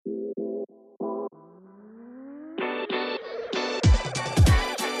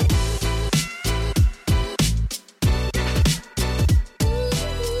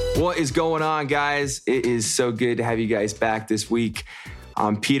What is going on, guys? It is so good to have you guys back this week.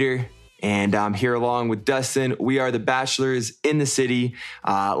 I'm Peter, and I'm here along with Dustin. We are the Bachelors in the City.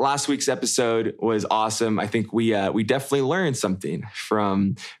 Last week's episode was awesome. I think we definitely learned something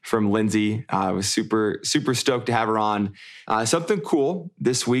from Lindsay. I was super stoked to have her on. Something cool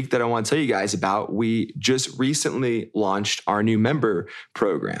this week that I want to tell you guys about. We just recently launched our new member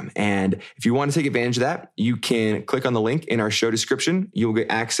program. And if you want to take advantage of that, you can click on the link in our show description. You'll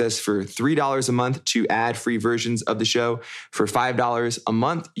get access for $3 a month to ad-free versions of the show. For $5 a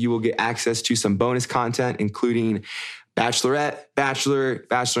month, you will get access to some bonus content, including Bachelorette, Bachelor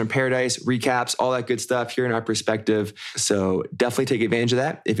in Paradise, recaps, all that good stuff here in our perspective. So definitely take advantage of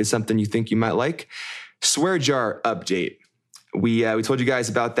that if it's something you think you might like. Swear jar update. We told you guys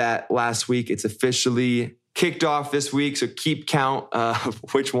about that last week. It's officially kicked off this week, so keep count of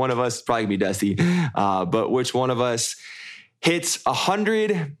which one of us, probably be Dusty, but which one of us hits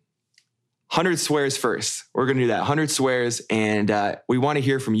 100 swears first. We're going to do that, 100 swears, and we want to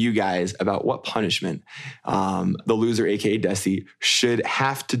hear from you guys about what punishment the loser, aka Dusty, should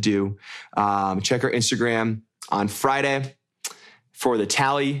have to do. Check our Instagram on Friday for the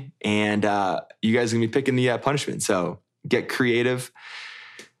tally, and you guys are going to be picking the punishment, so get creative.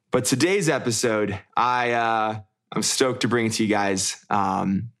 But today's episode, I'm stoked to bring it to you guys.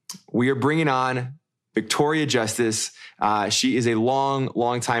 We are bringing on Victoria Justice. She is a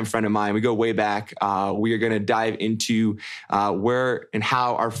long time friend of mine. We go way back. We are going to dive into where and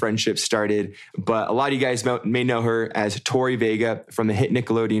how our friendship started. But a lot of you guys may know her as Tori Vega from the hit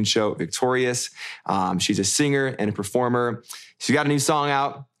Nickelodeon show Victorious. She's a singer and a performer. She's got a new song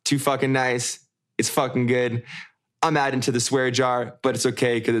out, Too Fucking Nice. It's fucking good. I'm adding to the swear jar, but it's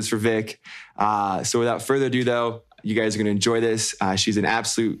okay because it's for Vic. So without further ado, though, you guys are going to enjoy this. She's an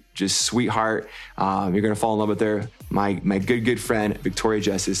absolute just sweetheart. You're going to fall in love with her. My good friend, Victoria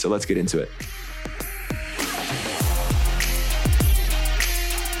Justice. So let's get into it.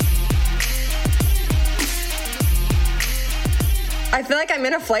 I feel like I'm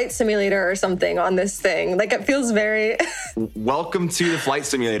in a flight simulator or something on this thing. Like it feels very... Welcome to the flight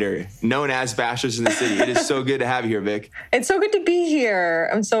simulator, known as Bachelors in the City. It is so good to have you here, Vic. It's so good to be here.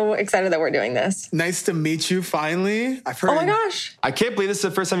 I'm so excited that we're doing this. Nice to meet you finally. I've heard... Oh my gosh. I can't believe this is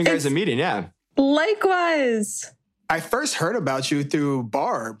the first time you guys are meeting, yeah. Likewise. I first heard about you through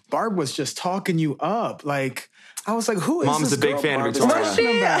Barb. Barb was just talking you up. Like, I was like, who is Mom's this a big girl fan of Barb is Victoria.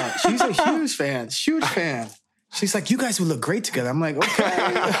 talking about? She's a huge fan. She's like, you guys would look great together. I'm like, okay,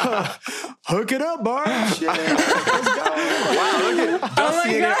 hook it up, Barb. Yeah, let's go. Wow, look at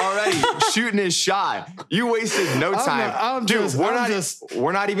Dusty in it already, shooting his shot. You wasted no time.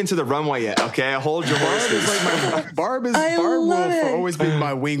 We're not even to the runway yet, okay? Hold your horses. Barb will always be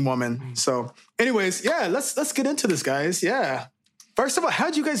my wing woman. So anyways, yeah, let's get into this, guys. Yeah. First of all,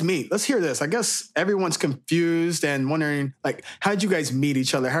 how'd you guys meet? Let's hear this. I guess everyone's confused and wondering, like, how'd you guys meet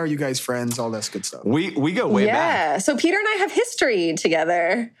each other? How are you guys friends? All that good stuff. We go way back. Yeah. So Peter and I have history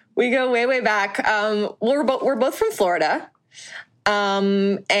together. We go way back. We're both from Florida.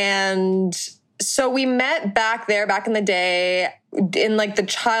 And so we met back in the day in like the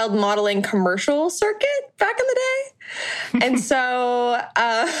child modeling commercial circuit back in the day. And so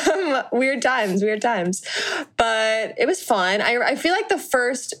weird times. But it was fun. I feel like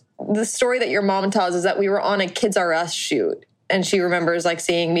the story that your mom tells is that we were on a Kids R Us shoot. And she remembers like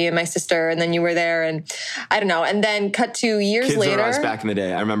seeing me and my sister, and then you were there, and I don't know. And then cut to years later. Kids R Us back in the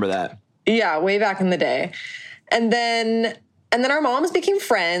day. I remember that. Yeah, way back in the day. And then our moms became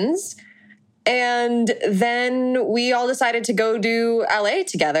friends. And then we all decided to go do LA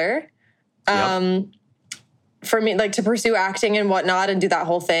together. For me, like to pursue acting and whatnot and do that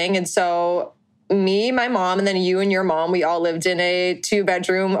whole thing. And so me, my mom, and then you and your mom, we all lived in a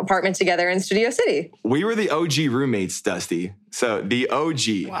 2-bedroom apartment together in Studio City. We were the OG roommates, Dusty. So the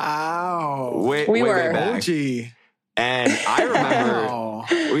OG. Wow. Way back. OG. And I remember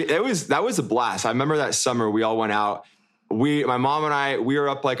that was a blast. I remember that summer we all went out. My mom and I, we were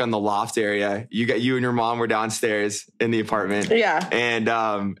up like on the loft area. You and your mom were downstairs in the apartment. Yeah. And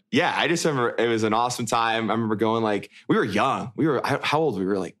I just remember it was an awesome time. I remember going like, we were young. How old? We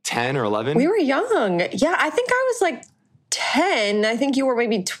were like 10 or 11? We were young. Yeah, I think I was like 10. I think you were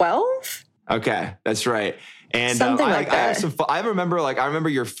maybe 12. Okay, that's right. And something like that. I have some fun. I remember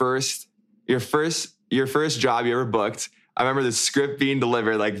your first job you ever booked. I remember the script being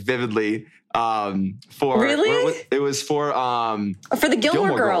delivered like vividly. Really? It was for the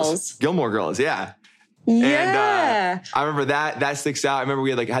Gilmore Girls. Gilmore Girls, yeah. Yeah. And I remember that sticks out. I remember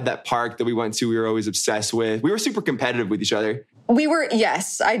we had that park that we went to. We were always obsessed with. We were super competitive with each other.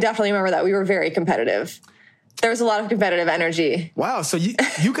 Yes, I definitely remember that. We were very competitive. There was a lot of competitive energy. Wow. So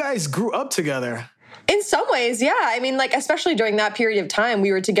you guys grew up together. In some ways, yeah. I mean, like, especially during that period of time,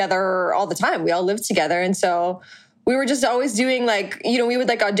 we were together all the time. We all lived together. And so we were just always doing like, you know, we would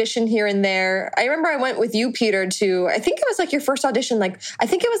like audition here and there. I remember I went with you, Peter, to, I think it was like your first audition. Like, I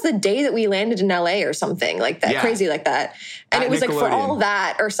think it was the day that we landed in LA or something like that, crazy like that. And at it was like for all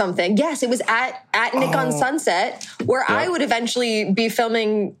that or something. Yes, it was at Nick on Sunset, where I would eventually be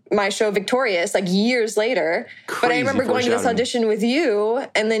filming my show Victorious like years later. But I remember going to this audition with you,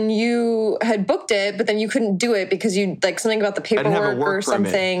 and then you had booked it, but then you couldn't do it because you like something about the paperwork or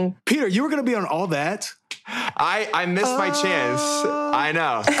something. Peter, you were going to be on All That. I missed my chance. I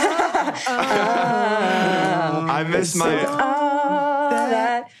know. I missed my...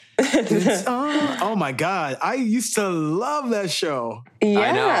 Oh my God. I used to love that show. Yeah.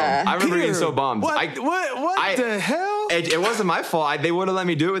 I know. I remember being so bummed. What the hell? It wasn't my fault. They wouldn't let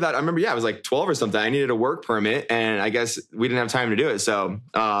me do it without... I remember, I was like 12 or something. I needed a work permit, and I guess we didn't have time to do it. So,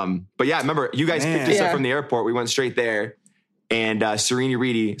 but yeah, I remember you guys picked us up from the airport. We went straight there. And Serena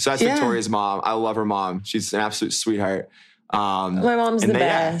Reedy, so that's Victoria's mom. I love her mom. She's an absolute sweetheart. My mom's the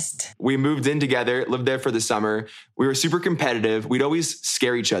best. We moved in together, lived there for the summer. We were super competitive. We'd always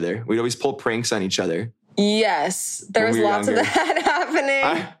scare each other. We'd always pull pranks on each other. Yes, there was lots of that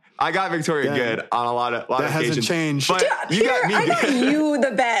happening. I got Victoria good on a lot of occasions. That hasn't changed. But you got me I got you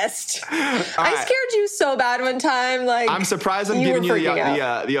the best. I scared you so bad one time. Like, I'm surprised I'm giving you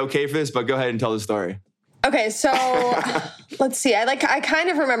the okay for this, but go ahead and tell the story. Okay, so let's see. I kind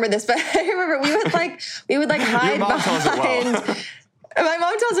of remember this, but I remember we would hide behind. My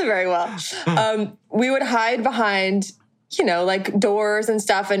mom tells it very well. We would hide behind, you know, like doors and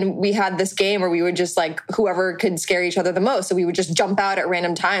stuff, and we had this game where we would just like whoever could scare each other the most. So we would just jump out at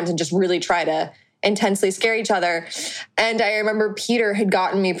random times and just really try to intensely scare each other. And I remember Peter had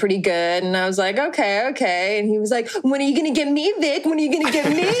gotten me pretty good, and I was like, okay. And he was like, when are you going to get me, Vic? When are you going to get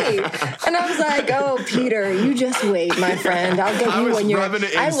me? And I was like, oh, Peter, you just wait, my friend. I'll get you when you're...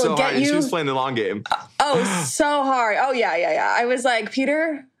 I will get you. She was playing the long game. Oh, so hard. Oh, yeah. I was like,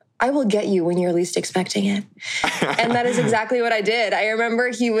 Peter, I will get you when you're least expecting it. And that is exactly what I did. I remember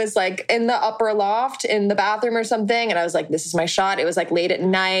he was like in the upper loft in the bathroom or something. And I was like, this is my shot. It was like late at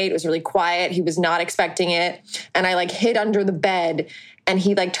night. It was really quiet. He was not expecting it. And I like hid under the bed, and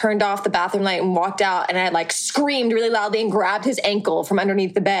he like turned off the bathroom light and walked out. And I like screamed really loudly and grabbed his ankle from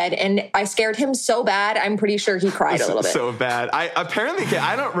underneath the bed. And I scared him so bad. I'm pretty sure he cried a little bit. So bad. I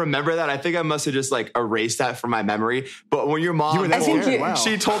don't remember that. I think I must have just like erased that from my memory. But when your mom, she told the story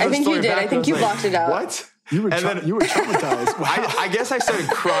back. I think you did. I think you blocked it out. What? You were traumatized. Wow. I guess I started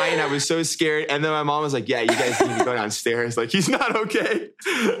crying. I was so scared. And then my mom was like, yeah, you guys need to go downstairs. Like, he's not okay.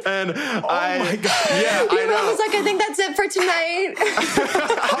 And my God. Yeah, Your mom was like, I think that's it for tonight.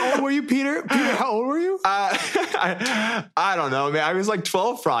 How old were you, Peter? How old were you? I don't know, man. I was like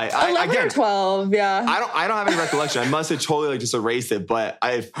 12 probably. 11 or 12, yeah. I don't have any recollection. I must have totally like just erased it. But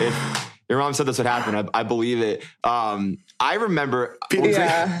if your mom said this would happen, I believe it. I remember...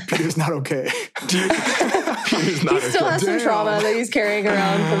 Peter's not okay. He still has some trauma that he's carrying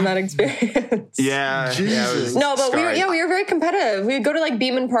around from that experience. Yeah. Jesus. No, but we were very competitive. We would go to like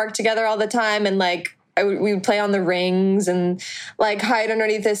Beeman Park together all the time, and like we would play on the rings and like hide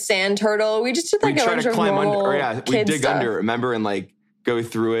underneath this sand turtle. We just did like a bunch of normal we dig stuff. under, remember, and like go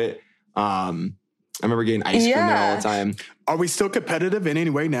through it. I remember getting ice cream there all the time. Are we still competitive in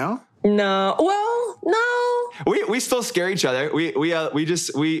any way now? No. Well, no. We still scare each other. We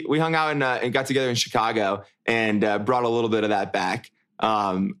hung out and got together in Chicago and brought a little bit of that back. You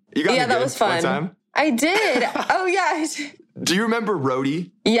got that was fun. One time? I did. Oh yeah. Do you remember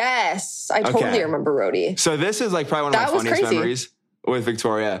Rhodey? Yes, I totally remember Rhodey. So this is like probably one of my funniest memories with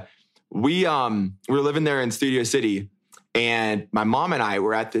Victoria. We were living there in Studio City, and my mom and I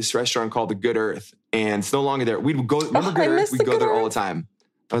were at this restaurant called the Good Earth, and it's no longer there. We'd go. Remember Good Earth? We'd go there all the time.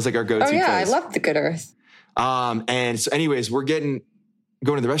 That was like our go-to place. I loved the Good Earth. And so anyways, we're going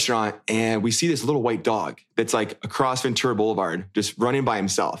to the restaurant, and we see this little white dog that's like across Ventura Boulevard, just running by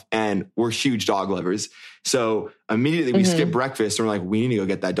himself. And we're huge dog lovers. So immediately we skip breakfast, and we're like, we need to go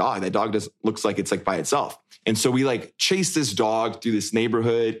get that dog. That dog looks like it's like by itself. And so we like chase this dog through this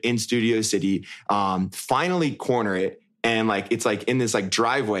neighborhood in Studio City, finally corner it. And like, it's like in this like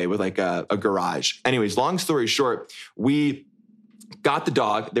driveway with like a garage. Anyways, long story short, we got the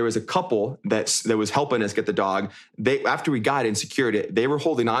dog. There was a couple that was helping us get the dog. After we got it and secured it, they were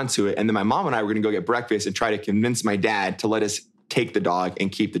holding on to it. And then my mom and I were going to go get breakfast and try to convince my dad to let us take the dog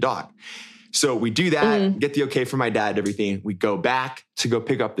and keep the dog. So we do that, get the okay from my dad and everything. We go back to go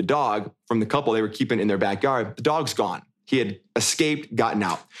pick up the dog from the couple they were keeping in their backyard. The dog's gone. he had escaped, gotten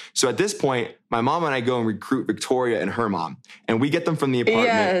out. So at this point, my mom and I go and recruit Victoria and her mom. And we get them from the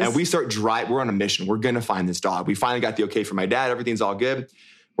apartment and we start driving. We're on a mission. We're going to find this dog. We finally got the okay from my dad. Everything's all good.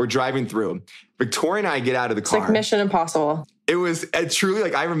 We're driving through. Victoria and I get out of the car. It's like Mission Impossible. It was truly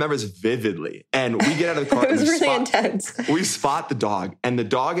like, I remember this vividly. And we get out of the car. It was really intense. We spot the dog, and the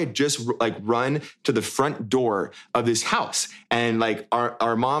dog had just like run to the front door of this house. And like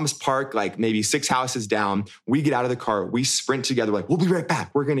our mom's parked like maybe 6 houses down. We get out of the car. We sprint together like, we'll be right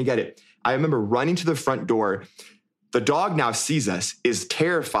back. We're going to get it. I remember running to the front door. The dog now sees us, is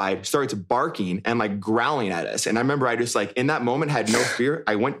terrified, starts barking and like growling at us. And I remember I just like, in that moment, had no fear.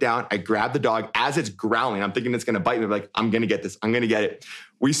 I went down, I grabbed the dog as it's growling. I'm thinking it's going to bite me. I'm like, I'm going to get this. I'm going to get it.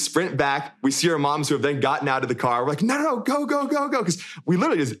 We sprint back. We see our moms who have then gotten out of the car. We're like, no, go. Because we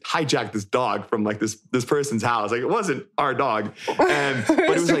literally just hijacked this dog from like this person's house. Like it wasn't our dog. But it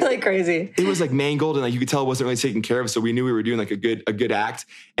was really like, crazy. It was like mangled and like you could tell it wasn't really taken care of. So we knew we were doing like a good act.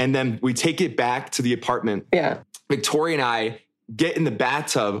 And then we take it back to the apartment. Yeah. Victoria and I get in the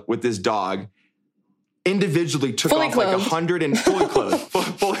bathtub with this dog, individially took fully off clothed. like 100 and fully clothed.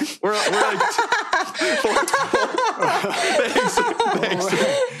 We're like, thanks.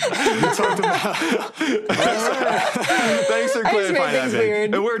 You talked about. Thanks for clarifying that.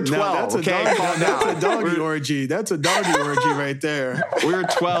 Weird. And we're 12. No, that's okay, calm down. That's a doggy orgy. That's a doggy orgy right there. We were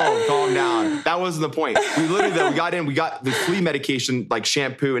 12. Calm down. That wasn't the point. We literally, though, we got the flea medication, like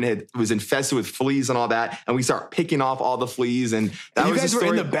shampoo, and it was infested with fleas and all that. And we start picking off all the fleas. And that you was guys the were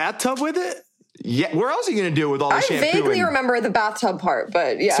story. in the bathtub with it? Yeah. Where else are you going to do with all the I shampoo? vaguely remember the bathtub part,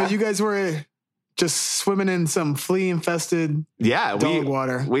 but yeah. So you guys were just swimming in some flea-infested dog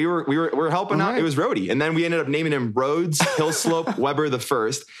water. We were helping out. Right. It was Rhodey. And then we ended up naming him Rhodes Hillslope Weber the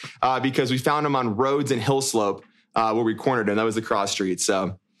First because we found him on Rhodes and Hillslope where we cornered him. That was the cross street.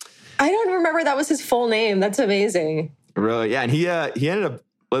 So I don't remember that was his full name. That's amazing. really, yeah. And he ended up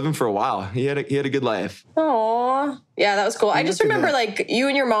living for a while. He had a good life. Aw. Yeah, that was cool. I just remember like you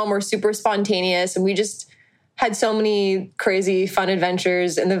and your mom were super spontaneous and we just had so many crazy fun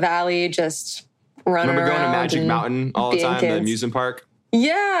adventures in the valley, just running Remember going to around Magic and Mountain all the being time, kids. the amusement park?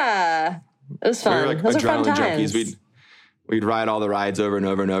 Yeah. It was fun. We were like Those are fun adrenaline times. junkies. We'd ride all the rides over and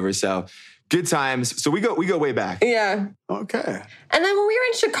over and over. So good times. So we go way back. Yeah. Okay. And then when we were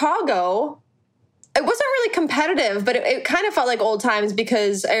in Chicago, it wasn't really competitive, but it kind of felt like old times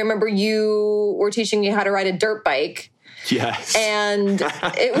because I remember you were teaching me how to ride a dirt bike. Yes. And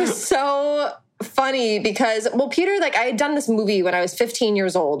it was so funny because, well, Peter, like I had done this movie when I was 15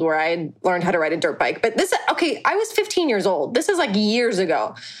 years old where I had learned how to ride a dirt bike. But I was 15 years old. This is like years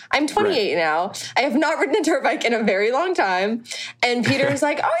ago. I'm 28 now. I have not ridden a dirt bike in a very long time. And Peter's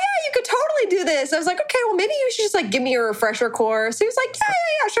like, oh yeah, you could totally do this. I was like, okay, well, maybe you should just like give me a refresher course. He was like,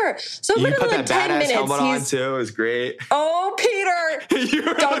 yeah, sure. So you literally put like that 10 badass minutes. helmet on too. It was great. Oh, Peter,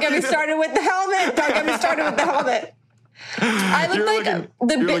 don't get me started with the helmet. Don't get me started with the helmet. I look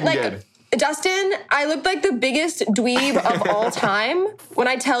like good. Dustin, I looked like the biggest dweeb of all time. When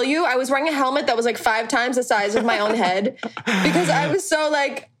I tell you, I was wearing a helmet that was like 5 times the size of my own head because I was so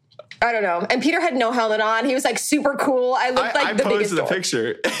like, I don't know. And Peter had no helmet on. He was like super cool. I looked like the biggest dork. I posted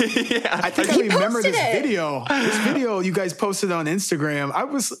a picture. Yeah. I think I remember this video. This video you guys posted on Instagram. I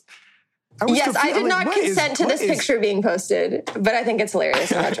was yes, confused. I did not consent to this picture being posted, but I think it's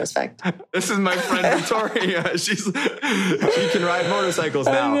hilarious in retrospect. This is my friend Victoria. She can ride motorcycles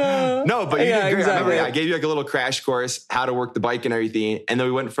now. No, but you did great. Exactly. I remember I gave you like a little crash course, how to work the bike and everything, and then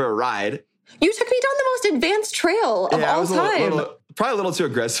we went for a ride. You took me down the most advanced trail of all time. Probably a little too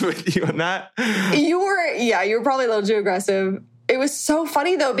aggressive with you on that. You were probably a little too aggressive. It was so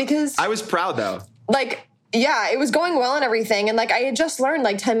funny though because I was proud though. Like, yeah, it was going well and everything. And like, I had just learned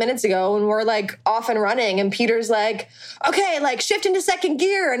like 10 minutes ago and we're like off and running. And Peter's like, okay, like shift into second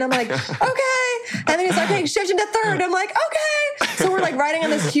gear. And I'm like, okay. And then he's like, okay, shift into third. I'm like, okay. So we're like riding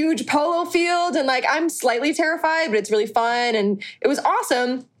on this huge polo field. And like, I'm slightly terrified, but it's really fun. And it was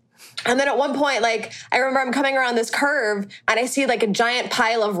awesome. And then at one point, like, I remember I'm coming around this curve and I see like a giant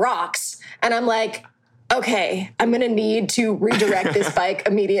pile of rocks. And I'm like, okay, I'm going to need to redirect this bike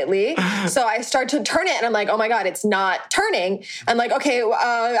immediately. So I start to turn it and I'm like, oh my God, it's not turning. I'm like, okay,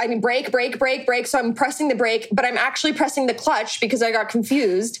 I mean, brake. So I'm pressing the brake, but I'm actually pressing the clutch because I got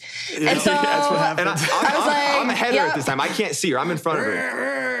confused. And so that's what happened. And I'm ahead of her at this time. I can't see her. I'm in front of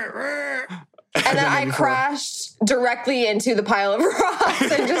her. And then I crashed directly into the pile of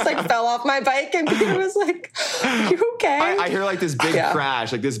rocks and just like fell off my bike. And Peter was like, "You okay?" I hear like this big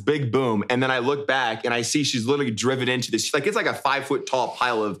crash, like this big boom. And then I look back and I see she's literally driven into this, like it's like a 5 foot tall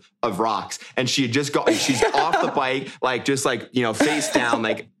pile of rocks. And she had just got, she's off the bike, like just like, you know, face down,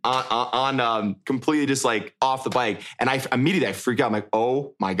 like on completely just like off the bike. And I immediately freak out. I'm like,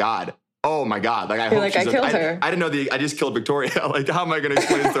 oh my God. Oh my God. Like I hope like, I killed her. I didn't know I just killed Victoria. Like, how am I going to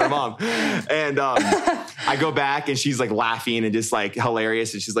explain this to her mom? And I go back and she's like laughing and just like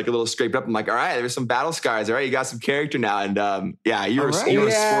hilarious. And she's like a little scraped up. I'm like, all right, there's some battle scars. All right, you got some character now. And yeah, you were a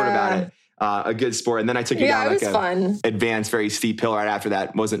sport about it. A good sport. And then I took you down like a advanced, very steep hill right after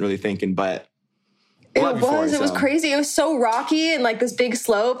that. Wasn't really thinking, but it was crazy. It was so rocky and like this big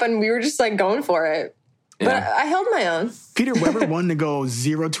slope. And we were just like going for it. Yeah. But I held my own. Peter Weber wanted to go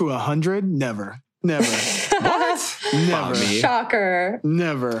 0 to 100? Never. What? Never. Shocker.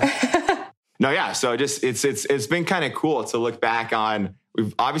 Never. No, yeah. So just it's been kind of cool to look back on. We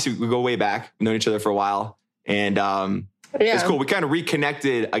go way back. We've known each other for a while, and it's cool. We kind of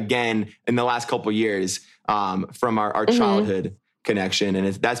reconnected again in the last couple of years from our childhood connection,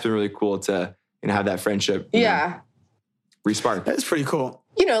 and that's been really cool to have that friendship. Respark. That's pretty cool.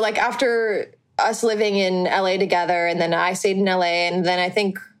 You know, like after us living in LA together, and then I stayed in LA, and then I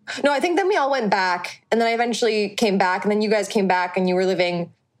think then we all went back, and then I eventually came back, and then you guys came back and you were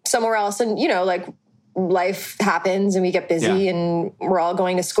living somewhere else, and you know, like life happens and we get busy and we're all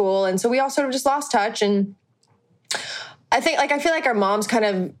going to school, and so we all sort of just lost touch. And I feel like our moms kind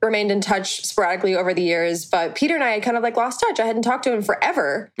of remained in touch sporadically over the years, but Peter and I had kind of like lost touch. I hadn't talked to him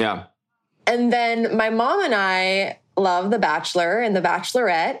forever. Yeah. And then my mom and I love The Bachelor and The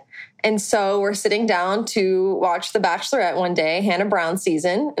Bachelorette. And so we're sitting down to watch The Bachelorette one day, Hannah Brown's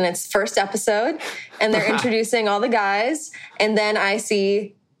season, and it's first episode, and they're introducing all the guys. And then I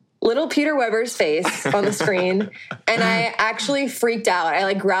see little Peter Weber's face on the screen, and I actually freaked out. I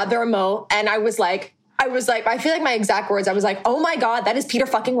like grabbed the remote, and I was like, I feel like my exact words, I was like, oh my God, that is Peter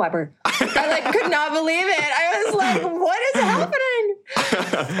fucking Weber. I like could not believe it. I was like, what is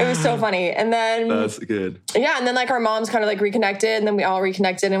happening? It was so funny. And then that's good. Yeah. And then like our moms kind of like reconnected, and then we all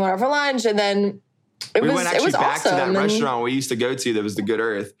reconnected and went out for lunch. And then we went back to that restaurant we used to go to that was the Good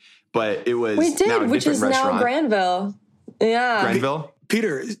Earth, but it was we did, which is now Granville. Yeah. Granville?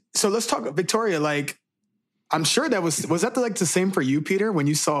 Peter, so let's talk Victoria, like I'm sure that was that the same for you, Peter, when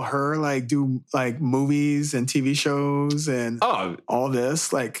you saw her like do like movies and TV shows and all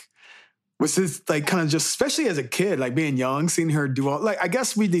this? Like, was this like kind of just, especially as a kid, like being young, seeing her do all, like, I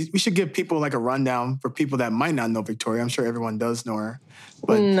guess we should give people like a rundown for people that might not know Victoria. I'm sure everyone does know her,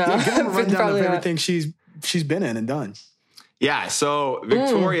 but give them a rundown of everything she's been in and done. Yeah, so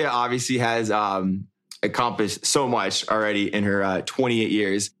Victoria obviously has accomplished so much already in her 28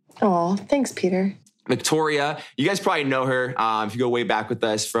 years. Oh, thanks, Peter. Victoria, you guys probably know her if you go way back with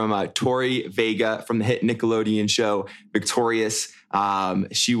us from Tori Vega from the hit Nickelodeon show Victorious.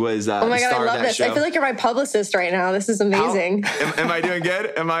 She was oh my God, star I love this. Show. I feel like you're my publicist right now. This is amazing. Am I doing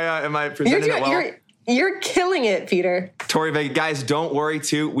good? Am I presenting it well? You're killing it, Peter. Tori Vega, guys, don't worry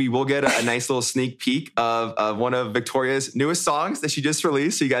too. We will get a nice little sneak peek of one of Victoria's newest songs that she just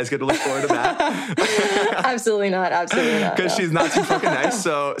released. So you guys get to look forward to that. Absolutely not. Because she's not too fucking nice.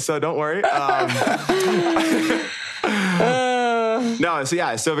 So don't worry.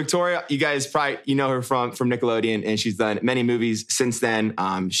 So Victoria, you guys probably, know her from Nickelodeon, and she's done many movies since then.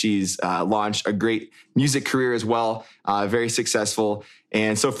 She's launched a great music career as well. Very successful.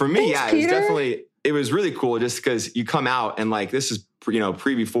 And so for me, Thanks, it was really cool just because you come out and like, this is,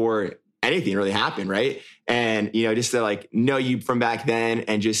 before anything really happened. Right. And, just to like know you from back then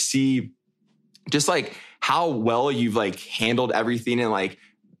and just see just like how well you've like handled everything and like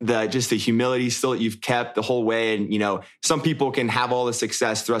the humility still that you've kept the whole way. And, some people can have all the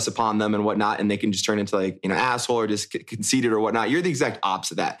success thrust upon them and whatnot, and they can just turn into like, asshole or just conceited or whatnot. You're the exact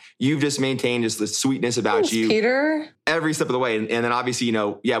opposite of that. You've just maintained just the sweetness about you, Peter, every step of the way. And then obviously,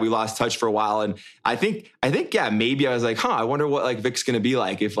 we lost touch for a while. And I think, maybe I was like, I wonder what like Vic's going to be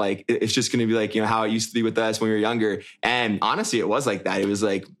like if like, it's just going to be like, how it used to be with us when we were younger. And honestly, it was like that. It was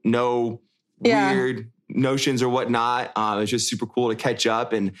like no weird notions or whatnot. It was just super cool to catch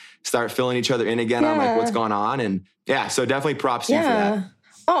up and start filling each other in again on like what's going on. And so definitely props to you for that.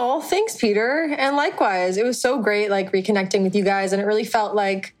 Oh, thanks, Peter. And likewise, it was so great like reconnecting with you guys, and it really felt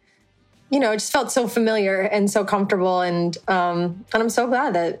like, it just felt so familiar and so comfortable. And I'm so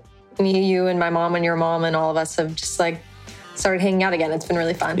glad that me, you, and my mom and your mom and all of us have just like started hanging out again. It's been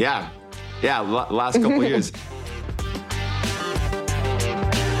really fun. Yeah. Last couple of years.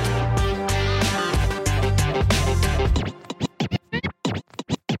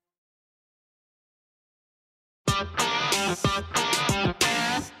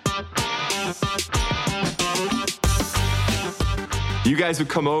 You guys would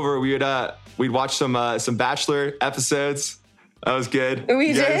come over. We'd watch some Bachelor episodes. That was good.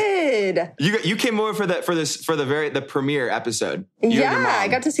 We did. You came over for the premiere episode. Yeah, I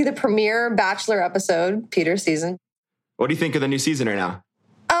got to see the premiere Bachelor episode, Peter's season. What do you think of the new season right now?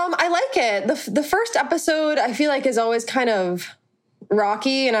 I like it. The first episode I feel like is always kind of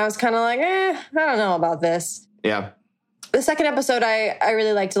rocky, and I was kind of like, I don't know about this. Yeah. The second episode I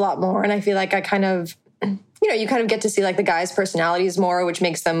really liked a lot more, and I feel like I kind of, you kind of get to see like the guys' personalities more, which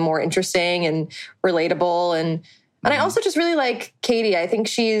makes them more interesting and relatable, and I also just really like Katie. I think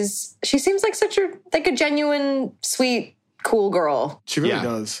she seems like such a genuine, sweet, cool girl. She really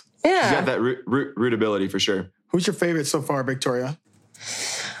does. Yeah. She's got that rootability for sure. Who's your favorite so far, Victoria?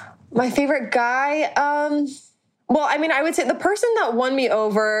 My favorite guy? Well, I mean, I would say the person that won me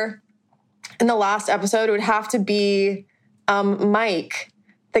over in the last episode would have to be Mike,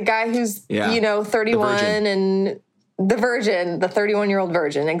 the guy who's, 31 and the virgin, the 31-year-old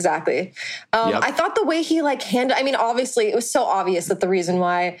virgin. Exactly. I thought the way he handled, I mean, obviously it was so obvious that the reason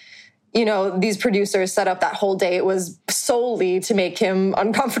why, these producers set up that whole date was solely to make him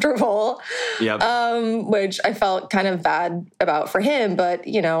uncomfortable. Yep. Which I felt kind of bad about for him, but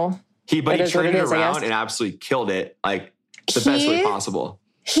he turned it around and absolutely killed it, like the best way possible.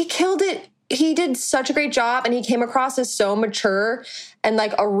 He killed it. He did such a great job, and he came across as so mature and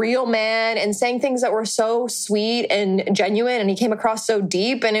like a real man and saying things that were so sweet and genuine, and he came across so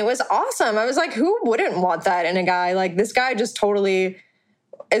deep, and it was awesome. I was like, who wouldn't want that in a guy? Like, this guy just totally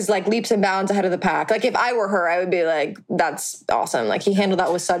is like leaps and bounds ahead of the pack. Like, if I were her, I would be like, that's awesome. Like, he handled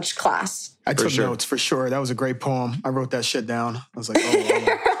that with such class. I took notes for sure. That was a great poem. I wrote that shit down. I was like,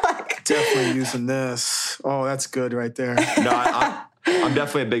 definitely using this. Oh, that's good right there. No, I'm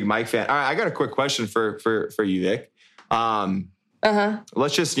definitely a big Mike fan. All right, I got a quick question for you, Vic.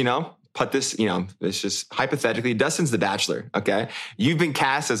 Let's just, put this, it's just hypothetically, Dustin's the Bachelor, okay? You've been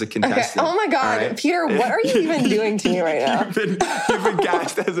cast as a contestant. Okay. Oh my God, right? Peter, what are you even doing to me right now? You've been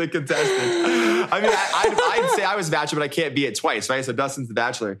cast as a contestant. I mean, I'd say I was Bachelor, but I can't be it twice, right? So Dustin's the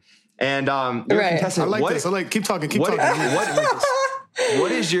Bachelor. And you're a contestant. I like this. Keep talking.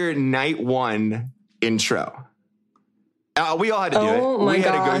 What is your night one intro? We all had to do it. We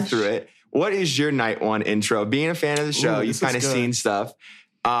had to go through it. What is your night one intro? Being a fan of the show, you've kind of seen stuff.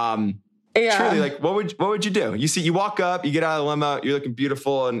 Truly, like, what would you do? You walk up, you get out of the limo, you're looking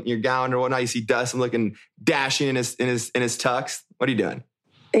beautiful in your gown or whatnot. You see Dustin looking dashing in his tux. What are you doing?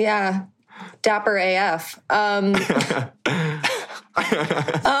 Yeah, dapper AF. Whatever.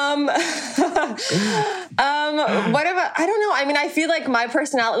 I don't know. I mean, I feel like my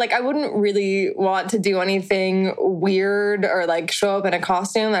personality, like, I wouldn't really want to do anything weird or like show up in a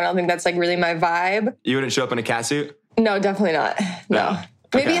costume. I don't think that's like really my vibe. You wouldn't show up in a cat suit? No, definitely not. No.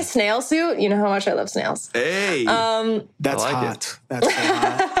 Maybe a snail suit. You know how much I love snails. Hey, that's hot. That's so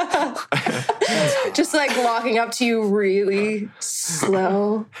hot. Just like walking up to you really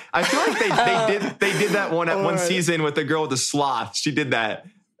slow. I feel like they did that one season with the girl with the sloth. She did that.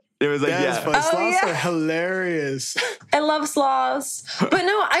 It was like, sloths are hilarious. I love sloths, but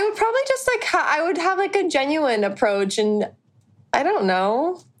no, I would probably just like I would have like a genuine approach, and I don't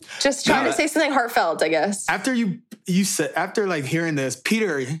know, just try to say something heartfelt, I guess. After you said, after like hearing this,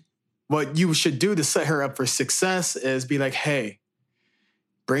 Peter, what you should do to set her up for success is be like, hey,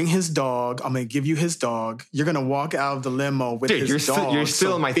 bring his dog. I'm going to give you his dog. You're going to walk out of the limo with his dog. You're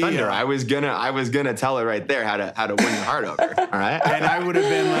still in my thunder. I was gonna tell her right there how to win your heart over. All right. And I would have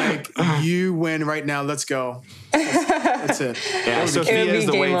been like, you win right now. Let's go. That's it. Yeah, Sophia is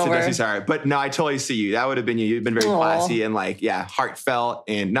the way to Dusty's heart. But no, I totally see you. That would have been you. You've been very classy and like, heartfelt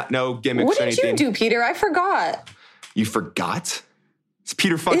and no gimmicks or anything. What did you do, Peter? I forgot. You forgot? It's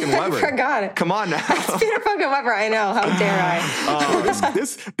Peter fucking Weber. I forgot it. Come on now. It's Peter fucking Weber. I know. How dare I?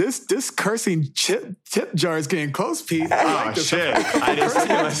 This cursing tip jar is getting close, Pete. Oh, shit. I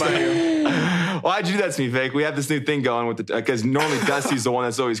didn't see it. Why'd you do that to me, Vic? We have this new thing going with because normally Dusty's the one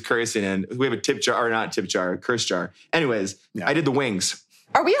that's always cursing, and we have a tip jar, or not tip jar, a curse jar. Anyways, I did the wings.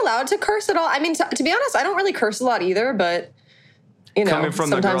 Are we allowed to curse at all? I mean, to be honest, I don't really curse a lot either, but, coming from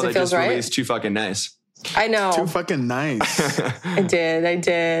the girl that just released Too Fucking Nice. I know. Too fucking nice. I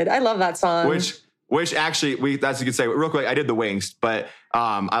did. I love that song. Which actually, that's a good segue. Real quick, I did the wings, but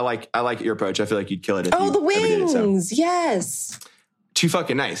I like your approach. I feel like you'd kill it if you the wings. Ever did it, so. Yes. Too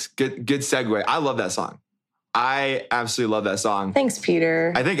fucking nice. Good segue. I love that song. I absolutely love that song. Thanks,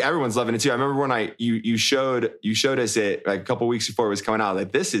 Peter. I think everyone's loving it too. I remember when you showed us it like a couple weeks before it was coming out.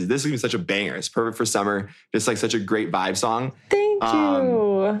 Like this is gonna be such a banger. It's perfect for summer. Just like such a great vibe song. Thank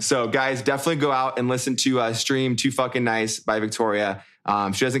you. So guys, definitely go out and listen to stream Too Fucking Nice by Victoria.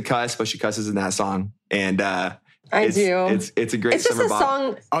 She doesn't cuss, but she cusses in that song. And I do. It's a great It's just summer a bop.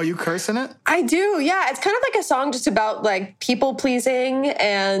 song. Oh, you curse in it? I do, yeah. It's kind of like a song just about like people pleasing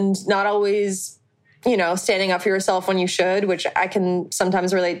and not always, standing up for yourself when you should, which I can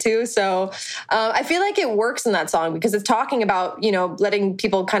sometimes relate to. So I feel like it works in that song because it's talking about, letting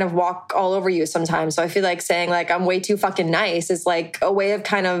people kind of walk all over you sometimes. So I feel like saying like, I'm way too fucking nice is like a way of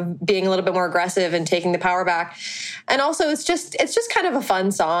kind of being a little bit more aggressive and taking the power back. And also it's just kind of a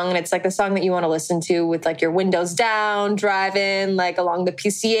fun song. And it's like the song that you want to listen to with like your windows down, driving like along the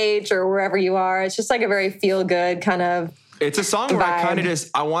PCH or wherever you are. It's just like a very feel good kind of It's a song where I kind of vibe. just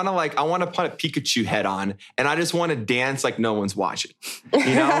I want to put a Pikachu head on, and I just want to dance like no one's watching,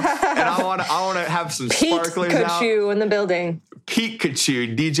 and I want to have some Pete sparklers out. Pikachu in the building.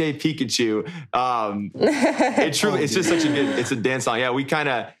 Pikachu, DJ Pikachu. It's just such a good. It's a dance song. Yeah, we kind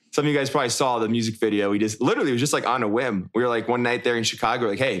of. Some of you guys probably saw the music video. We just literally it was just like on a whim. We were like one night there in Chicago,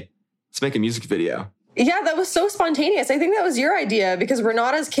 like, hey, let's make a music video. Yeah, that was so spontaneous. I think that was your idea because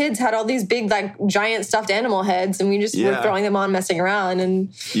Renata's kids had all these big, like, giant stuffed animal heads, and we just were throwing them on, messing around, and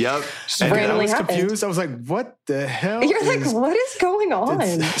Yep. And I randomly was happened. confused. I was like, what the hell? You're like, what is going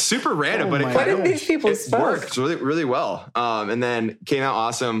on? Super random, but it my kind What of did these people it smoke? worked really, really well. And then came out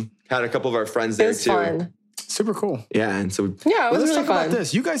awesome. Had a couple of our friends It there was too. fun. Super cool. Yeah, and so Yeah, it Well, was let's really talk fun. about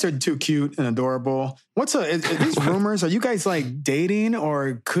this. You guys are too cute and adorable. Are these rumors? Are you guys like dating,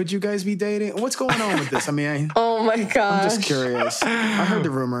 or could you guys be dating? What's going on with this? I mean, Oh my I'm gosh. just curious. I heard the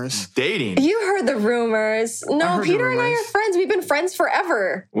rumors. dating. You heard the rumors. No, heard the Peter and I rumors. are friends. We've been friends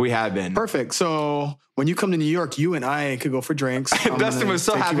forever. We have been. Perfect. So when you come to New York, you and I could go for drinks. I'm Dustin gonna was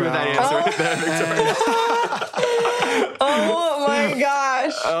so take happy you with that out. answer. Right there, Victoria. Oh my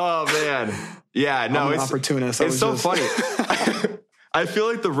gosh. Oh man. Yeah, no, I'm an it's opportunist. I It's was so just- funny. I feel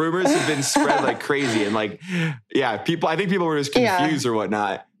like the rumors have been spread like crazy, and like, yeah, I think people were just confused or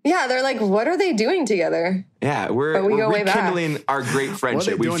whatnot. Yeah, they're like, what are they doing together? Yeah, we're But we go way back. rekindling our great What are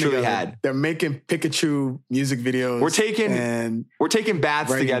friendship they we doing truly together? had. They're making Pikachu music videos. We're taking baths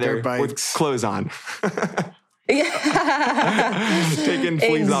riding together dirt with bikes. clothes on, Yeah. taking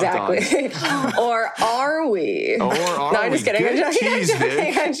fleas off dogs. Exactly. Or are we? Or are No, I'm just we? kidding. Good I'm joking. tease, I'm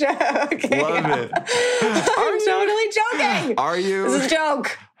joking. I'm joking. Love it. I'm totally joking. Are you? This is a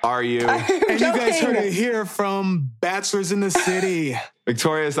joke. Are you? I'm And you guys heard joking. it here from Bachelors in the City.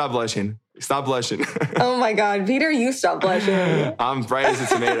 Victoria, stop blushing. Stop blushing. Oh my God, Peter, you stop blushing. I'm bright as a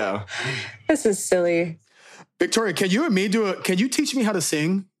tomato. This is silly. Victoria, can you and me can you teach me how to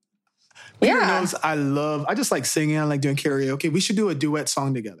sing? Peter Yeah, knows I just like singing. I like doing karaoke. We should do a duet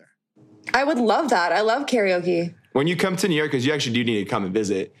song together. I would love that. I love karaoke. When you come to New York, because you actually do need to come and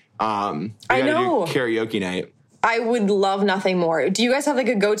visit. We I gotta know. do karaoke night. I would love nothing more. Do you guys have like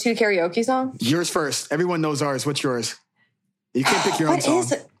a go-to karaoke song? Yours first. Everyone knows ours. What's yours? You can't pick your own What song.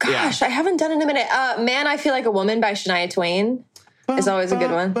 is it? Gosh, I haven't done it in a minute. Man, I Feel Like a Woman by Shania Twain is always a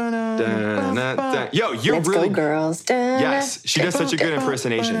good one. Dun, dun, dun. Yo, you're Let's really go, girls. Dun, Yes, she does such a good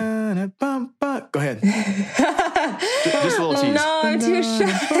impersonation. Go ahead. Just a little tease. No, I'm too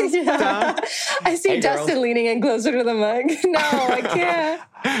shy. I see Hey, girls. Dustin leaning in closer to the mic. No, I can't.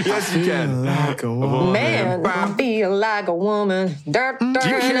 Yes, you can. Like a woman. Man, I feel like a woman.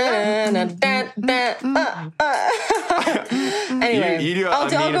 Anyway, You do a I'll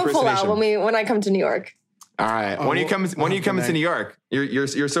mean go full out impersonation. when I come to New York. All right. When you come to New York,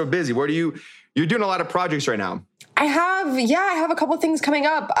 you're so busy. You're doing a lot of projects right now. I have a couple things coming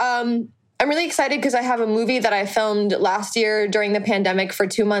up. I'm really excited because I have a movie that I filmed last year during the pandemic for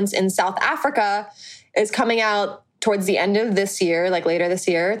 2 months in South Africa. Is coming out towards the end of this year, like later this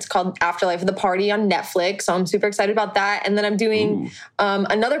year. It's called Afterlife of the Party on Netflix. So I'm super excited about that. And then I'm doing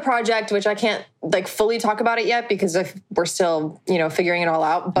another project, which I can't like fully talk about it yet because we're still, figuring it all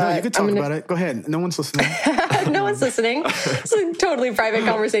out. But No, you can talk about it. Go ahead. No one's listening. no one's listening. It's a totally private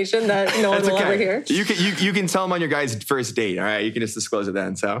conversation that no one It's will okay. ever hear. You can tell them on your guys' first date. All right. You can just disclose it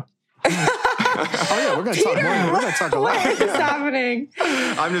then. So Oh yeah, we're gonna talk more. We're gonna talk a lot. What is happeking?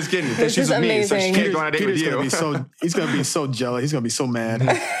 I'm just kidding. This She's is with me, so she amazing. can't go on a date with Peter's you. gonna be so jealous. He's gonna be so mad. We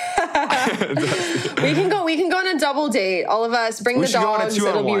can go on a double date. All of us bring We the should go on a dogs.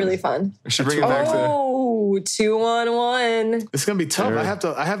 It'll be 2-on-1. really fun. We should bring it back to. Oh, 2-on-1. It's gonna be tough.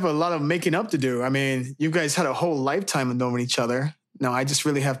 Sure. I have a lot of making up to do. I mean, you guys had a whole lifetime of knowing each other. No, I just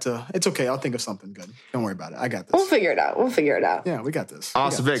really have to. It's okay. I'll think of something good. Don't worry about it. I got We'll this. figure it out. Yeah, we got this.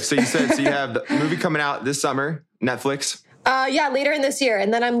 Awesome, Vic. So you have the movie coming out this summer, Netflix. Yeah, later in this year.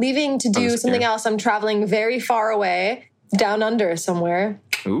 And then I'm leaving to do just something kidding. else. I'm traveling very far away, down under somewhere.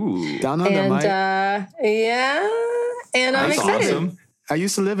 Ooh, Down under, And Mike. yeah. And I'm that's excited. awesome. I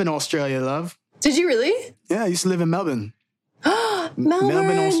used to live in Australia, love. Did you really? Yeah, I used to live in Melbourne.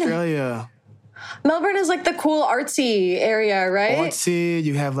 Melbourne. Australia. Melbourne is like the cool artsy area, right? Artsy.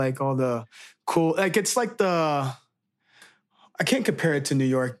 You have like all the cool, like it's like I can't compare it to New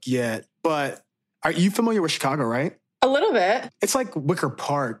York yet, but are you familiar with Chicago, right? A little bit. It's like Wicker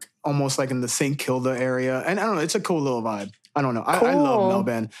Park, almost like in the St. Kilda area. And I don't know, it's a cool little vibe. I don't know. Cool. I love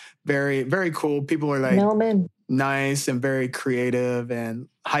Melbourne. Very, very cool. People are like Melbourne. Nice and very creative and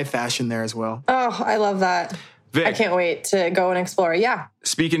high fashion there as well. Oh, I love that. Vic, I can't wait to go and explore. Yeah.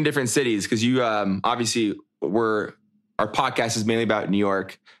 speaking different cities, because you obviously our podcast is mainly about New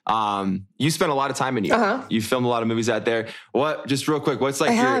York. You spent a lot of time in New York. Uh-huh. You filmed a lot of movies out there. Just real quick, what's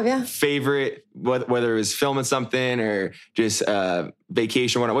like your favorite, whether it was filming something or just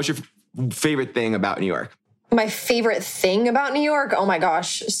vacation, what's your favorite thing about New York? My favorite thing about New York? Oh my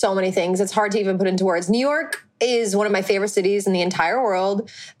gosh, so many things. It's hard to even put into words. New York is one of my favorite cities in the entire world.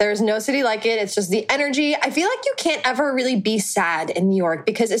 There's no city like it. It's just the energy. I feel like you can't ever really be sad in New York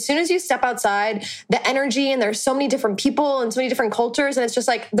because as soon as you step outside, the energy, and there's so many different people and so many different cultures, and it's just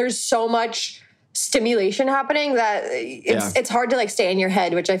like there's so much stimulation happening that it's hard to like stay in your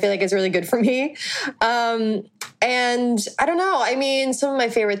head, which I feel like is really good for me. And I don't know. I mean, some of my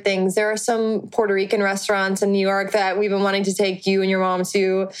favorite things, there are some Puerto Rican restaurants in New York that we've been wanting to take you and your mom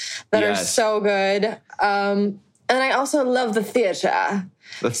to that are so good. And I also love the theater.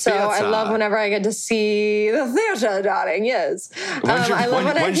 So I love whenever I get to see the theater, darling. Yes. I love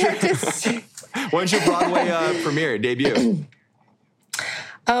when I get to see. When's your Broadway premiere, debut?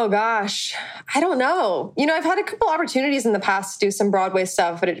 Oh gosh, I don't know. You know, I've had a couple opportunities in the past to do some Broadway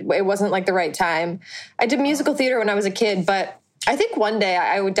stuff, but it wasn't like the right time. I did musical theater when I was a kid, but I think one day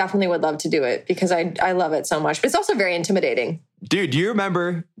I would love to do it because I love it so much. But it's also very intimidating. Dude, do you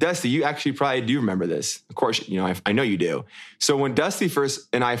remember, Dusty, you actually probably do remember this. Of course, you know, I know you do. So when Dusty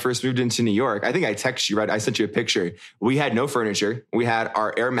and I first moved into New York, I think I texted you, right? I sent you a picture. We had no furniture. We had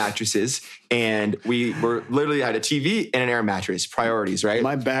our air mattresses, and we literally had a TV and an air mattress. Priorities, right?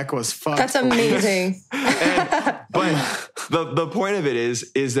 My back was fucked. That's amazing. But the point of it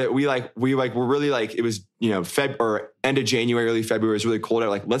is that we're really like, it was, you know, end of January, early February, it was really cold out.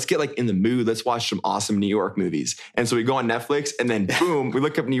 Like, let's get like in the mood. Let's watch some awesome New York movies. And so we go on Netflix, and then boom, we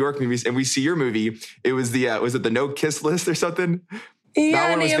look up New York movies and we see your movie. It was was it the No Kiss List or something?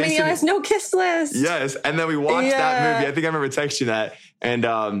 Yeah, Naomi Neal's No Kiss List. Yes. And then we watched that movie. I think I remember texting that. And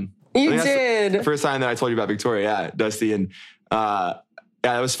you did. The first time that I told you about Victoria, yeah, Dusty. And that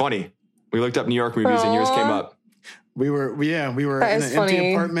was funny. We looked up New York movies and yours came up. We were in an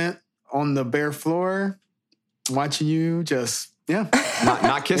empty apartment on the bare floor watching you just,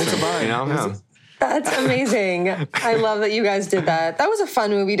 not kissing, you know? Yeah. That's amazing. I love that you guys did that. That was a fun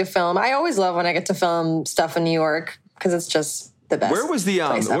movie to film. I always love when I get to film stuff in New York because it's just the best. Where was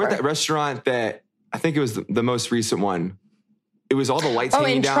that restaurant that, I think it was the most recent one? It was all the lights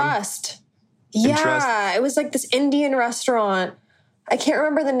hanging down. Trust. Yeah, it was like this Indian restaurant. I can't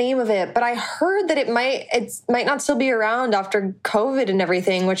remember the name of it, but I heard that it might not still be around after COVID and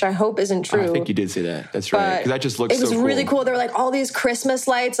everything, which I hope isn't true. I think you did say that. That's right. Because that just looks so cool. It was really cool. There were like all these Christmas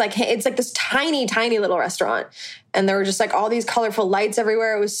lights. Like it's like this tiny, tiny little restaurant. And there were just like all these colorful lights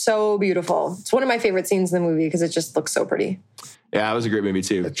everywhere. It was so beautiful. It's one of my favorite scenes in the movie because it just looks so pretty. Yeah, it was a great movie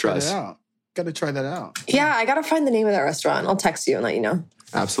too. Trust. Got to try that out. Yeah, I got to find the name of that restaurant. I'll text you and let you know.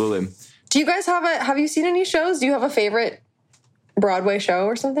 Absolutely. Do you guys have you seen any shows? Do you have a favorite Broadway show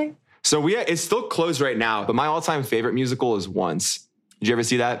or something? So it's still closed right now, but my all-time favorite musical is Once. Did you ever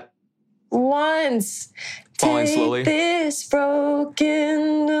see that? Once. Falling Take slowly. This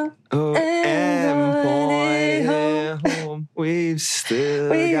broken and point it home. We've still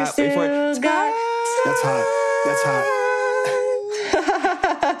got. That's hot.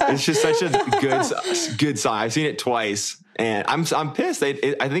 It's just such a good song. I've seen it twice, and I'm pissed. I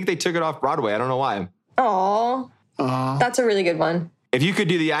think they took it off Broadway. I don't know why. Aw. That's a really good one. If you could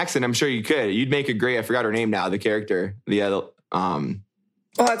do the accent, I'm sure you could. You'd make a great. I forgot her name now. The character. Well,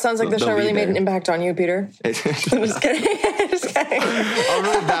 it sounds like the show really made an impact on you, Peter. I'm just kidding. I'm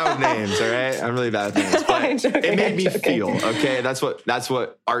really bad with names. All right, I'm really bad with names. But it made me feel. Okay, that's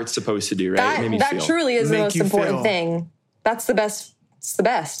what art's supposed to do, right? It made me feel. That truly is the most important thing. That's the best. It's the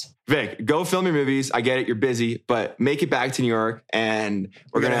best. Vic, go film your movies. I get it. You're busy, but make it back to New York, and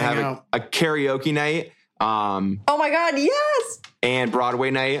we're gonna have a karaoke night. Oh my God, yes! And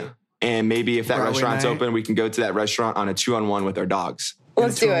Broadway night. And maybe if that restaurant's open, we can go to that restaurant on a 2-on-1 with our dogs.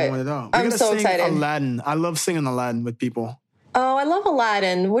 Let's do it. I'm so excited. Aladdin. I love singing Aladdin with people. Oh, I love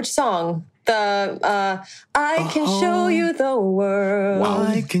Aladdin. Which song? I can show you the world. Wow.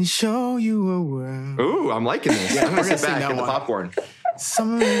 I can show you a world. Ooh, I'm liking this. I'm going to sit back and get the popcorn.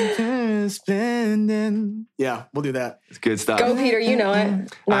 Summer is blending. Yeah, we'll do that. It's good stuff. Go, Peter. You know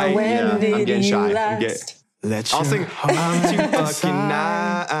it. Now, when I'm did getting you shy. last? I'll sing. I'm too fucking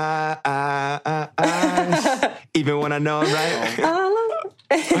nice. Even when I know I'm right.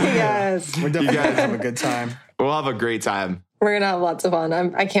 Yes. We're definitely going to have a good time. We'll have a great time. We're going to have lots of fun.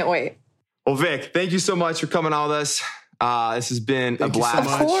 I can't wait. Well, Vic, thank you so much for coming on with us. This has been a blast. So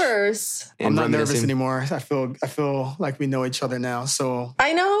much. Of course. I'm not nervous anymore. I feel like we know each other now. So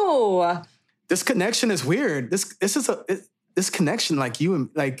I know. This connection is weird. This connection, like you and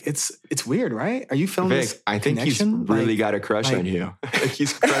like it's weird, right? Are you feeling Vic, this? I think he's connection? really got a crush on you.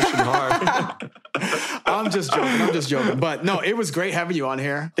 He's crushing hard. I'm just joking. But no, it was great having you on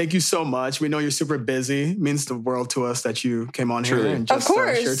here. Thank you so much. We know you're super busy. It means the world to us that you came on here and just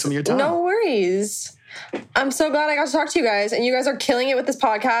shared some of your time. No worries. I'm so glad I got to talk to you guys, and you guys are killing it with this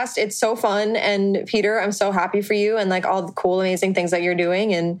podcast. It's so fun. And Peter, I'm so happy for you and like all the cool, amazing things that you're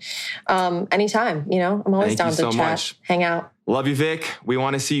doing. And anytime, I'm always down to chat, hang out. Love you, Vic. We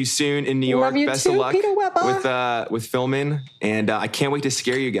want to see you soon in New York. Love you Best too, of luck Peter Weber. with filming, and I can't wait to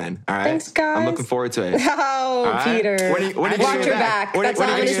scare you again. All right, thanks, guys. I'm looking forward to it. Oh, right? Peter, watch your back. That's all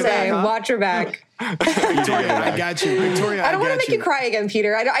I'm going to say. Huh? Watch your back. Victoria, I got you. Victoria, I don't want to make you cry again,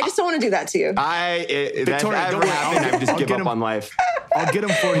 Peter. I just don't want to do that to you. Victoria, don't worry. I just give up on life. I'll get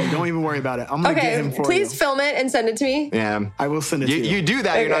him for you. Don't even worry about it. I'm going to get him for you. Please film it and send it to me. Yeah. I will send it to you. You do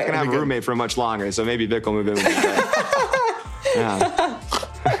that, you're not going to have a roommate for much longer, so maybe Vic will move in with you. Yeah.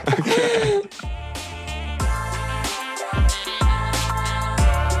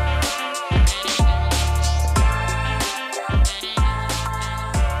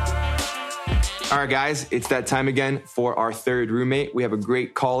 All right, guys, it's that time again for our third roommate. We have a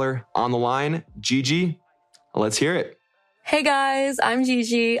great caller on the line, Gigi. Let's hear it. Hey guys, I'm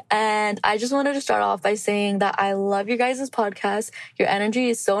Gigi, and I just wanted to start off by saying that I love your guys' podcast. Your energy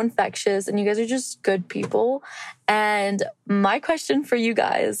is so infectious, and you guys are just good people. And my question for you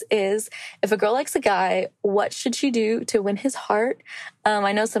guys is, if a girl likes a guy, what should she do to win his heart?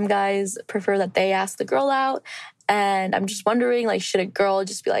 I know some guys prefer that they ask the girl out, and I'm just wondering, like, should a girl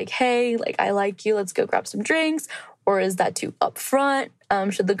just be like, hey, like, I like you, let's go grab some drinks? Or is that too upfront?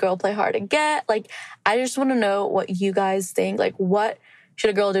 Should the girl play hard to get? Like, I just want to know what you guys think. Like, what should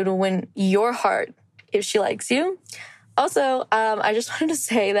a girl do to win your heart if she likes you? Also, I just wanted to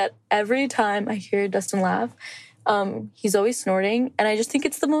say that every time I hear Dustin laugh, he's always snorting. And I just think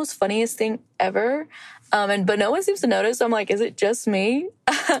it's the most funniest thing ever. But no one seems to notice. So I'm like, is it just me?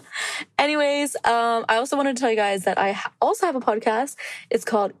 Anyways, I also wanted to tell you guys that I also have a podcast. It's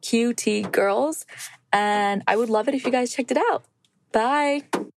called QT Girls. And I would love it if you guys checked it out. Bye.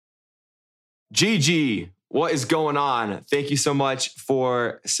 Gigi, what is going on? Thank you so much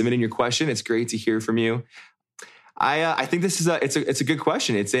for submitting your question. It's great to hear from you. I think this is it's a good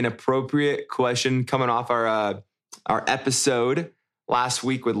question. It's an appropriate question coming off our episode last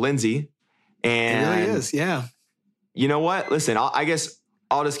week with Lindsay. And it really is, yeah. You know what? Listen, I guess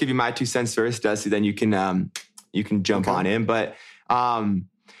I'll just give you my 2 cents first, Dusty. Then you can jump on in. But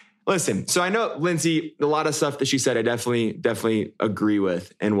listen, so I know Lindsay, a lot of stuff that she said, I definitely agree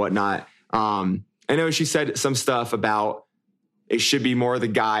with and whatnot. I know she said some stuff about it should be more the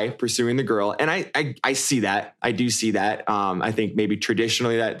guy pursuing the girl. And I see that. I do see that. I think maybe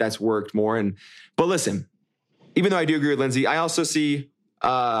traditionally that's worked more. But listen, even though I do agree with Lindsay, I also see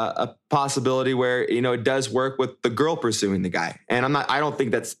a possibility where, it does work with the girl pursuing the guy. And I don't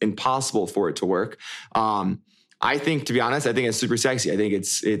think that's impossible for it to work. I think, to be honest, I think it's super sexy. I think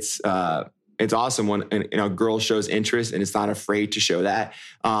it's awesome when a girl shows interest and it's not afraid to show that.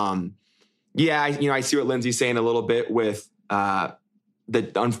 I see what Lindsay's saying a little bit with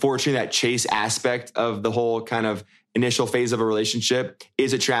unfortunately that chase aspect of the whole kind of initial phase of a relationship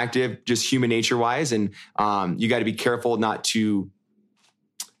is attractive, just human nature wise, and you got to be careful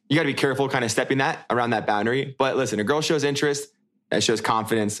kind of stepping that around that boundary. But listen, a girl shows interest. That shows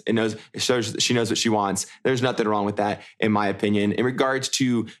confidence. It shows she knows what she wants. There's nothing wrong with that, in my opinion. In regards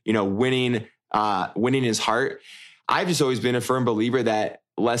to, winning his heart, I've just always been a firm believer that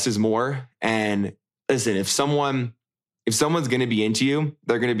less is more. And listen, if someone's going to be into you,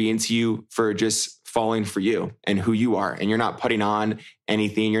 they're going to be into you for just falling for you and who you are. And you're not putting on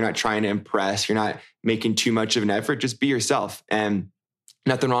anything. You're not trying to impress. You're not making too much of an effort. Just be yourself. And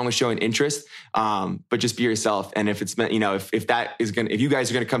nothing wrong with showing interest, but just be yourself. And if it's meant, if you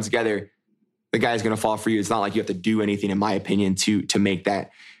guys are going to come together, the guy's going to fall for you. It's not like you have to do anything, in my opinion, to make that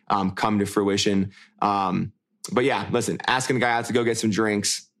come to fruition. But yeah, listen, asking the guy out to go get some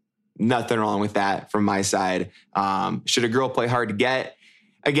drinks, nothing wrong with that from my side. Should a girl play hard to get?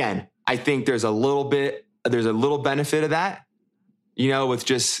 Again, I think there's a little benefit of that. with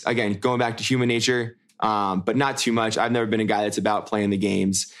just, again, going back to human nature, but not too much. I've never been a guy that's about playing the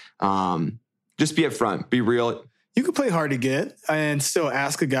games. Just be upfront, be real. You could play hard to get and still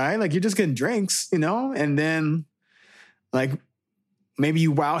ask a guy, like, you're just getting drinks, and then like maybe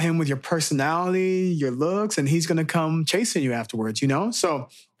you wow him with your personality, your looks, and he's going to come chasing you afterwards, So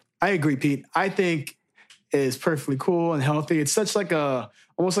I agree, Pete. I think it's perfectly cool and healthy. It's such like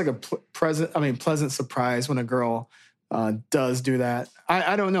almost like a pleasant surprise when a girl does do that.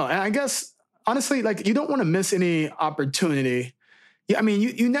 I don't know. And I guess, honestly, like, you don't want to miss any opportunity. Yeah, I mean,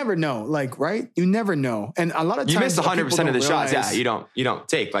 you never know, like, right? You never know. And a lot of times you miss 100% of the shots. Yeah, you don't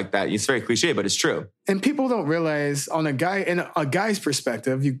take like that. It's very cliche, but it's true. And people don't realize in a guy's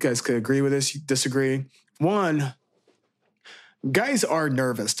perspective, you guys could agree with this, you disagree. One, guys are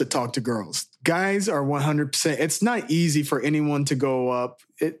nervous to talk to girls. Guys are 100%. It's not easy for anyone to go up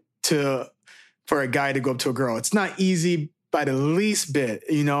for a guy to go up to a girl. It's not easy by the least bit.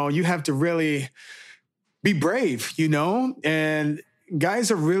 You have to really be brave, and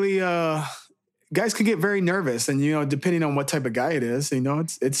guys are really, guys can get very nervous, and, depending on what type of guy it is,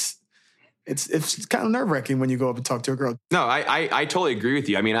 it's kind of nerve-wracking when you go up and talk to a girl. No, I totally agree with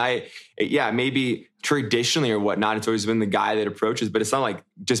you. I mean, maybe traditionally or whatnot, it's always been the guy that approaches, but it's not like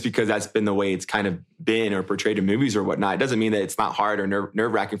just because that's been the way it's kind of been or portrayed in movies or whatnot, it doesn't mean that it's not hard or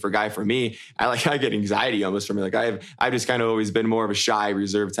nerve-wracking for a guy. For me, I get anxiety almost from it. Like I've just kind of always been more of a shy,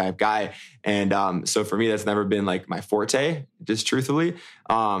 reserved type guy. And so for me, that's never been like my forte, just truthfully.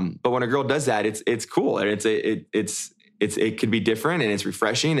 But when a girl does that, it's cool. And it could be different and it's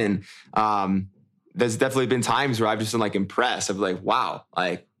refreshing. And there's definitely been times where I've just been like impressed of like, wow,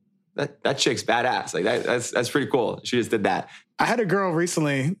 like that chick's badass. Like that's pretty cool. She just did that. I had a girl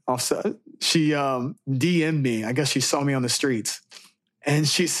recently, also, she DM'd me. I guess she saw me on the streets. And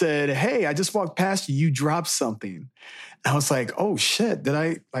she said, hey, I just walked past you. You dropped something. I was like, oh shit, did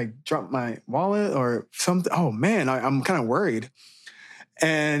I like drop my wallet or something? Oh man, I'm kind of worried.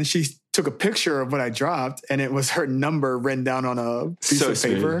 And she took a picture of what I dropped, and it was her number written down on a piece of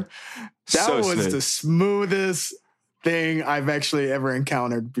paper. That was the smoothest thing I've actually ever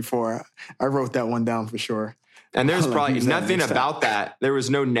encountered before. I wrote that one down for sure. And there's probably nothing about that. There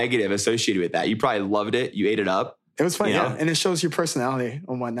was no negative associated with that. You probably loved it. You ate it up. It was fun, yeah. And it shows your personality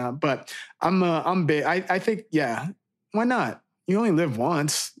and whatnot. But I'm big. I think, yeah, why not? You only live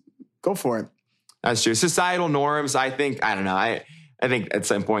once. Go for it. That's true. Societal norms, I don't know. I think at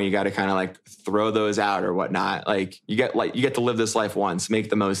some point you got to kind of like throw those out or whatnot. Like you get to live this life once,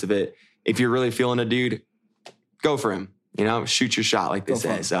 make the most of it. If you're really feeling a dude, go for him. Shoot your shot, like they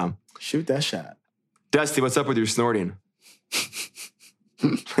say. So shoot that shot. Dusty, what's up with your snorting?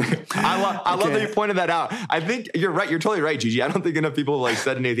 I love that you pointed that out. I think you're right. You're totally right, Gigi. I don't think enough people have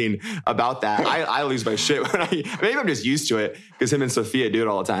said anything about that. I lose my shit when maybe I'm just used to it because him and Sophia do it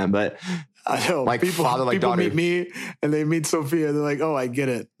all the time. But I know like people daughter. Meet me and they meet Sophia. They're like, "Oh, I get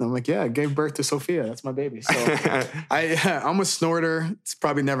it." And I'm like, "Yeah, I gave birth to Sophia. That's my baby." So I'm a snorter. It's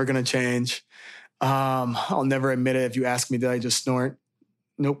probably never gonna change. I'll never admit it. If you ask me, did I just snort?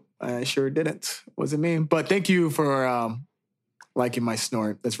 Nope, I sure didn't. Wasn't me. But thank you for liking my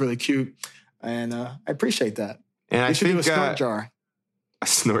snort. That's really cute, and I appreciate that. And I should do a snort jar. A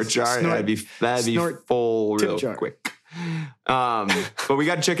snort jar. That'd be full real jar. Quick. But we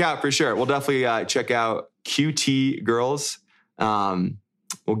got to check out for sure. We'll definitely check out QT Girls.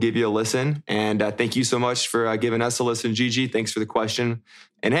 We'll give you a listen. And thank you so much for giving us a listen, Gigi. Thanks for the question.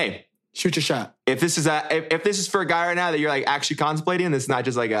 And hey, shoot your shot. If this is for a guy right now that you're like actually contemplating, this is not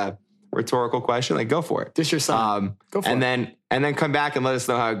just like a rhetorical question, like go for it. Just your son. Go for it. And then come back and let us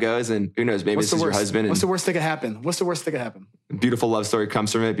know how it goes. And who knows, maybe this is your husband. What's the worst that could happen? What's the worst that could happen? Beautiful love story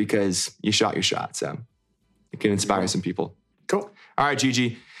comes from it because you shot your shot. So it can inspire some people. Cool. All right,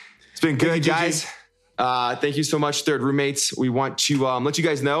 Gigi. It's been good, guys. Thank you so much, Third Roommates. We want to let you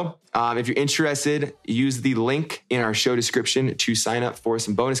guys know, if you're interested, use the link in our show description to sign up for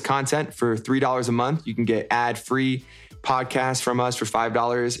some bonus content for $3 a month. You can get ad-free podcasts from us for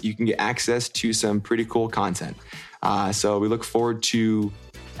 $5. You can get access to some pretty cool content. So we look forward to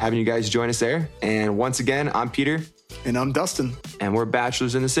having you guys join us there. And once again, I'm Peter. And I'm Dustin. And we're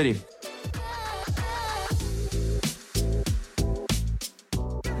Bachelors in the City.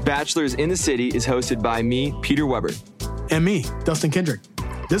 Bachelors in the City is hosted by me, Peter Weber. And me, Dustin Kendrick.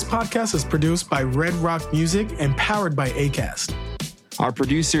 This podcast is produced by Red Rock Music and powered by Acast. Our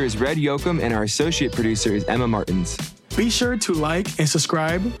producer is Red Yoakum and our associate producer is Emma Martins. Be sure to like and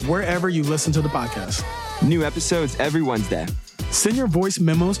subscribe wherever you listen to the podcast. New episodes every Wednesday. Send your voice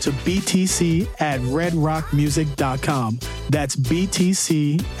memos to btc@redrockmusic.com That's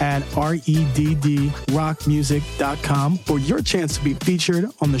BTC@REDDrockmusic.com for your chance to be featured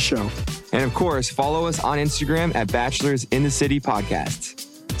on the show. And of course, follow us on Instagram at Bachelors in the City Podcasts.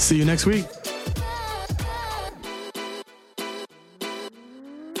 See you next week.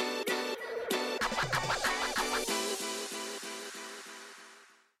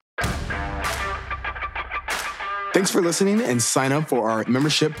 Thanks for listening, and sign up for our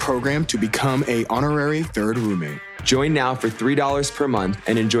membership program to become an honorary third roommate. Join now for $3 per month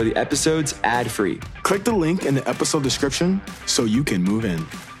and enjoy the episodes ad-free. Click the link in the episode description so you can move in.